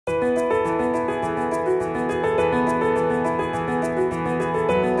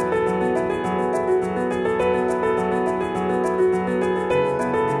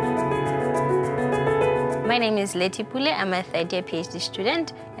name is Lettie Pule. I'm a third-year PhD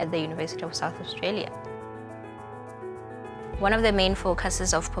student at the University of South Australia. One of the main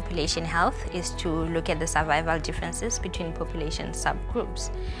focuses of population health is to look at the survival differences between population subgroups.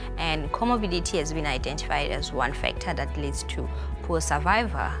 And comorbidity has been identified as one factor that leads to poor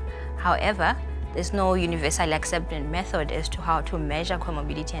survival. However, there's no universally accepted method as to how to measure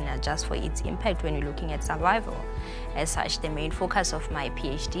comorbidity and adjust for its impact when you're looking at survival. As such, the main focus of my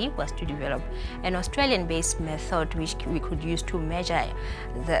PhD was to develop an Australian-based method which we could use to measure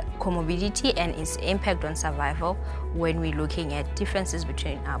the comorbidity and its impact on survival when we're looking at differences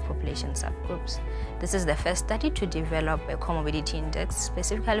between our population subgroups. This is the first study to develop a comorbidity index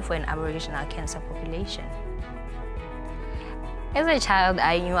specifically for an Aboriginal cancer population. As a child,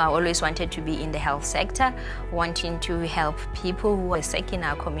 I knew I always wanted to be in the health sector, wanting to help people who were sick in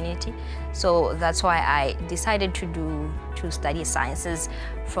our community. So that's why I decided to study sciences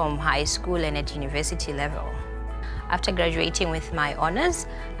from high school and at university level. After graduating with my honors,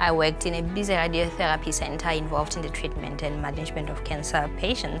 I worked in a busy radiotherapy center involved in the treatment and management of cancer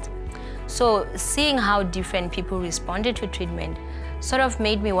patients. So seeing how different people responded to treatment sort of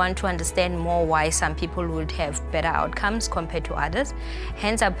made me want to understand more why some people would have better outcomes compared to others.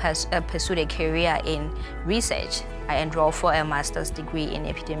 Hence, I pursued a career in research. I enrolled for a master's degree in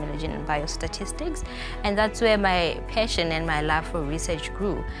epidemiology and biostatistics, and that's where my passion and my love for research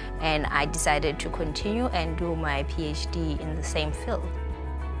grew, and I decided to continue and do my PhD in the same field.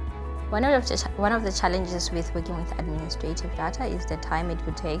 One of the challenges with working with administrative data is the time it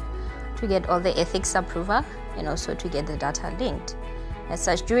would take to get all the ethics approval and also to get the data linked. As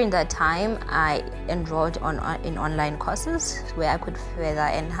such, during that time, I enrolled in online courses where I could further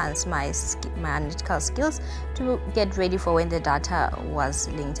enhance my analytical skills to get ready for when the data was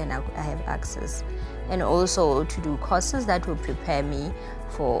linked and I have access. And also to do courses that will prepare me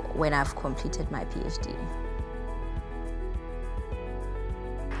for when I've completed my PhD.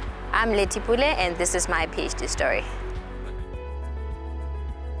 I'm Lettie Pule, and this is my PhD story.